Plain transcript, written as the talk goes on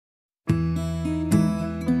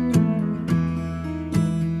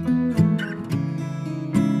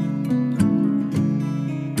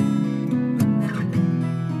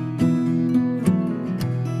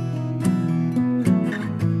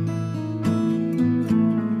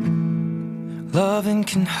Loving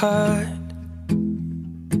can hurt.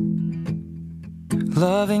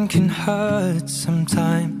 Loving can hurt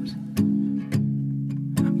sometimes,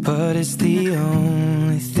 but it's the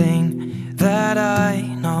only thing that I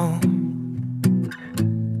know.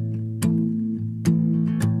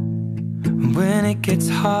 When it gets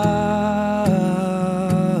hard,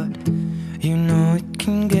 you know it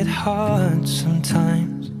can get hard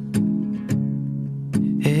sometimes.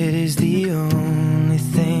 It is the only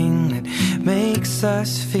thing that makes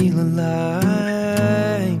us feel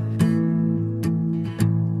alive.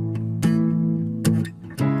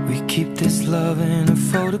 We keep this love in a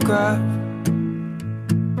photograph.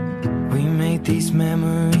 We made these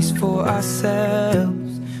memories for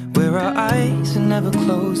ourselves, where our eyes are never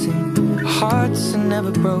closing, our hearts are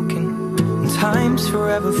never broken, and time's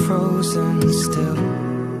forever frozen still.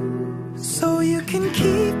 So you can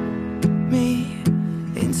keep me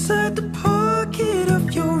inside the pocket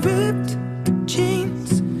of your ripped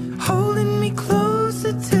jeans, holding me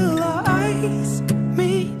closer till our eyes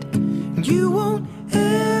meet. You won't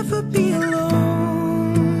ever be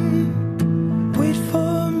alone. Wait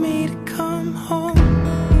for me to come home.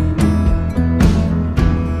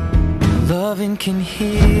 Loving can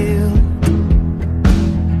heal.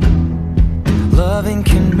 Loving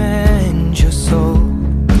can mend your soul,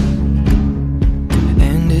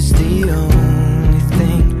 and it's the only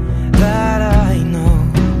thing that I know.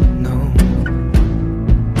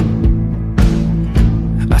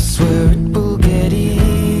 I swear it will get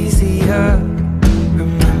easier.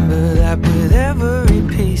 Remember that with every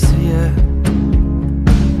piece of you.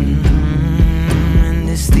 And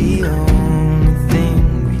it's the only thing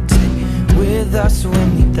we take with us when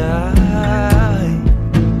we die.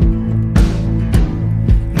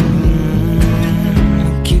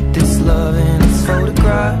 Keep this love in its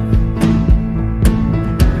photograph.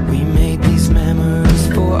 We made these memories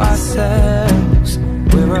for ourselves,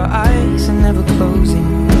 where our eyes are never closing,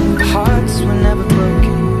 our hearts were never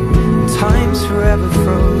broken, time's forever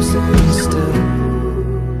frozen still.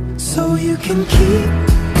 So you can keep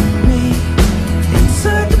me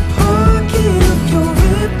inside the pocket of your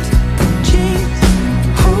ripped jeans,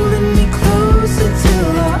 holding me closer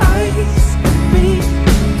till our eyes meet.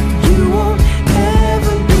 You won't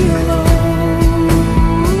ever be alone.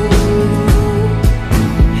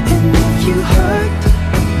 And if you hurt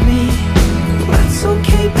me, that's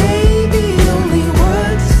okay, baby. Only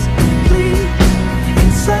words bleed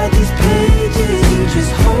inside these pages. You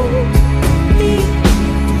just hold me.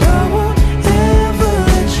 I won't ever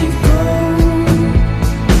let you go.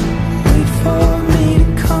 Wait for me to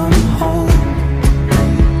come home.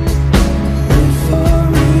 Wait for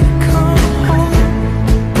me to come home.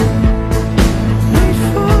 Wait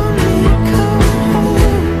for me to come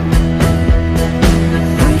home.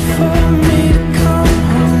 Wait for me to come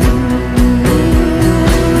home.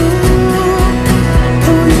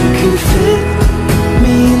 Oh, you can fit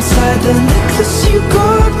me inside the necklace you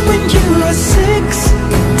got when you were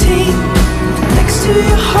 16, next to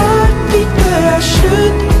your heartbeat where I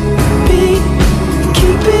should be.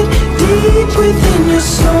 Keep it deep within your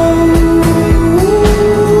soul.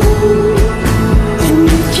 And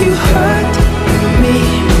if you hurt me,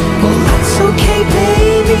 well, that's okay,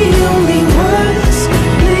 baby. Only words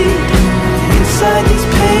bleed inside these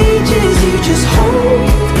pages. You just hold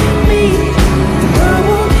me, and I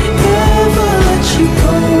won't ever let you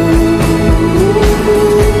go.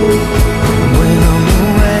 When I'm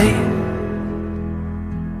away,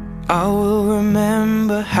 I will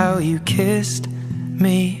remember how you kissed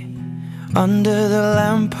me under the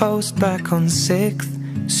lamppost back on 6th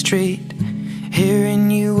Street, hearing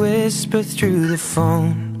you whisper through the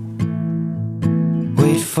phone.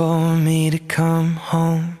 Wait for me to come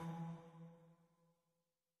home.